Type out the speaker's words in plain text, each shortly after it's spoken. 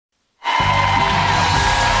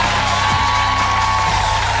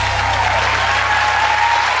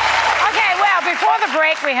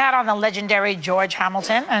break, we had on the legendary George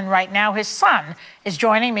Hamilton, and right now his son is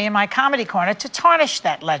joining me in my comedy corner to tarnish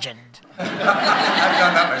that legend. I've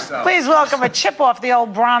done that myself. Please welcome a chip off the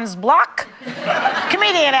old bronze block,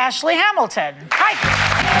 comedian Ashley Hamilton. Hi.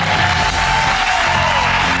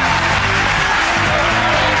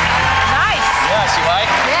 Nice. Yes, you like?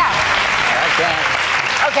 Yeah. I like that.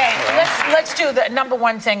 Okay, let's do the number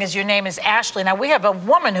one thing is your name is Ashley. Now, we have a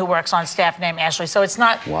woman who works on staff named Ashley, so it's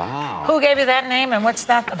not... Wow. Who gave you that name, and what's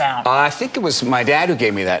that about? I think it was my dad who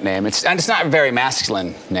gave me that name. It's not a very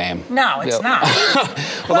masculine name. No, it's not.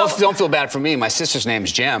 well, don't feel bad for me. My sister's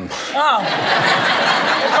name's Jem. Oh.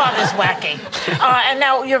 Your father's wacky. And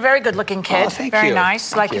now, you're a very good-looking kid. Oh, thank very you.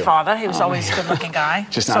 nice, like you. your father. He was always a good-looking guy.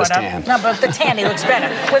 Just not as tan. No, but the tan, he looks better.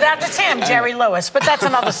 Without the tan, Jerry Lewis. But that's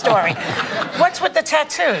another story. What's with the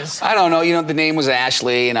tattoos? I don't know. You know, the name was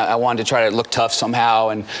Ashley, and I wanted to try to look tough somehow,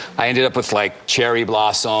 and I ended up with, like, cherry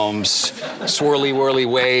blossoms, swirly, whirly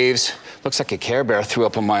waves. Looks like a Care Bear threw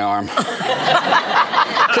up on my arm.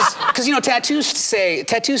 Because you know, tattoos say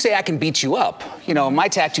I can beat you up. You know, my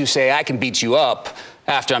tattoos say I can beat you up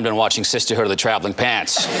after I'm done watching Sisterhood of the Traveling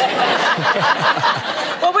Pants.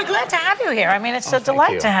 Well, we're glad to have you here. I mean, it's a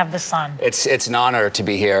delight to have the son. It's an honor to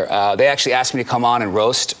be here. They actually asked me to come on and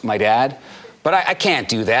roast my dad, but I can't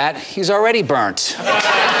do that. He's already burnt. All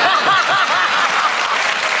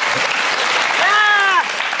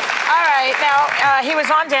right, now, he was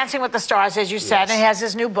on Dancing with the Stars, as you said, and he has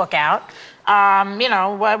his new book out. You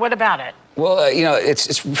know, what about it? Well, you know,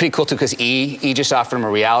 it's pretty cool, too, because E just offered him a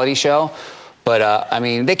reality show. But, I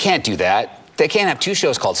mean, they can't do that. They can't have two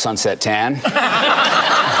shows called Sunset Tan.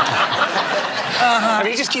 I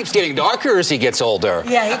mean, he just keeps getting darker as he gets older.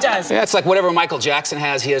 Yeah, he does. Yeah, it's like whatever Michael Jackson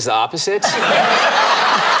has, he has the opposite.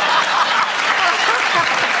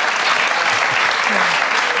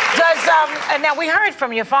 Now, we heard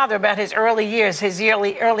from your father about his early years, his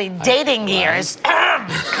early dating years.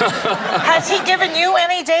 Has he given you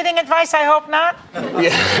any dating advice? I hope not.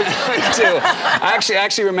 Yeah, me too. I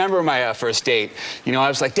actually remember my first date. You know, I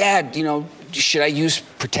was like, Dad, you know, should I use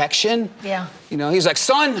protection? Yeah. You know, he's like,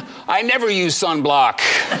 son, I never use sunblock.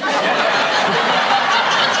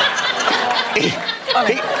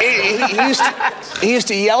 He used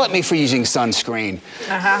to yell at me for using sunscreen.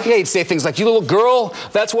 Yeah, he'd say things like, you little girl,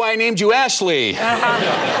 that's why I named you Ashley.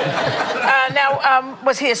 Now,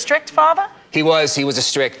 was he a strict father? He was a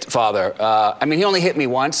strict father. I mean, he only hit me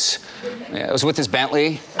once. Yeah, it was with his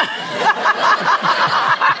Bentley.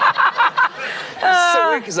 It's so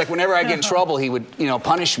weird, because like whenever I get in trouble, he would, you know,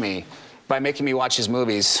 punish me by making me watch his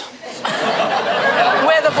movies.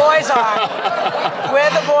 Where the boys are. Where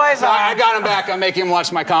the boys are. I got him back. I'm making him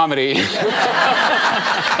watch my comedy.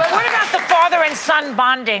 But what about the father and son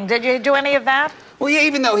bonding? Did you do any of that? Well, yeah,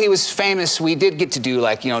 even though he was famous, we did get to do,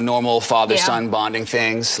 like, you know, normal father-son bonding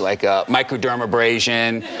things, like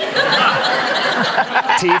microdermabrasion,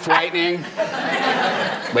 teeth whitening,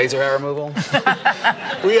 laser hair removal.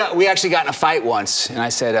 We actually got in a fight once, and I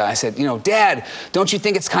said, you know, Dad, don't you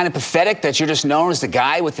think it's kind of pathetic that you're just known as the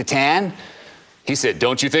guy with the tan? He said,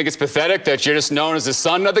 don't you think it's pathetic that you're just known as the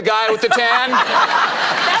son of the guy with the tan?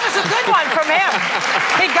 That was a good one from him.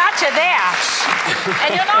 He got you there.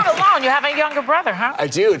 And you're not alone. You have a younger brother, huh? I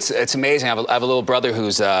do. It's amazing. I have a little brother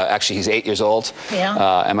who's actually, he's 8 years old.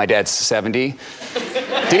 Yeah. And my dad's 70.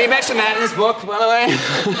 Did he mention that in his book, by the way?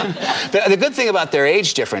 The good thing about their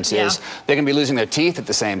age difference is they're going to be losing their teeth at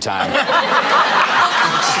the same time.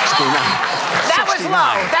 That was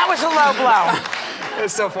low. That was a low blow.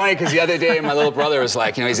 It's so funny because the other day my little brother was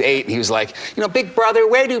like, you know, he's 8, and he was like, you know, big brother,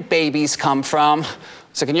 where do babies come from?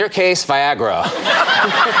 It's like, in your case, Viagra.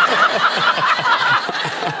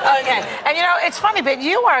 Okay. And you know, it's funny, but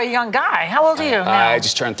you are a young guy. How old are you now? I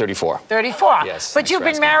just turned 34. 34? Yes. But you've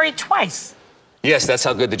been married twice. Yes, that's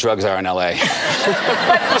how good the drugs are in L.A.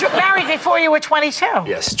 But you're married before you were 22?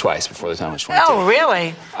 Yes, twice before the time I was 22. Oh,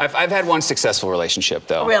 really? I've had one successful relationship,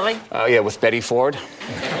 though. Really? Yeah, with Betty Ford.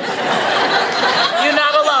 You're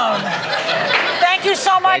not alone. Thank you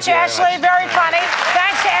so much, Ashley. Very funny.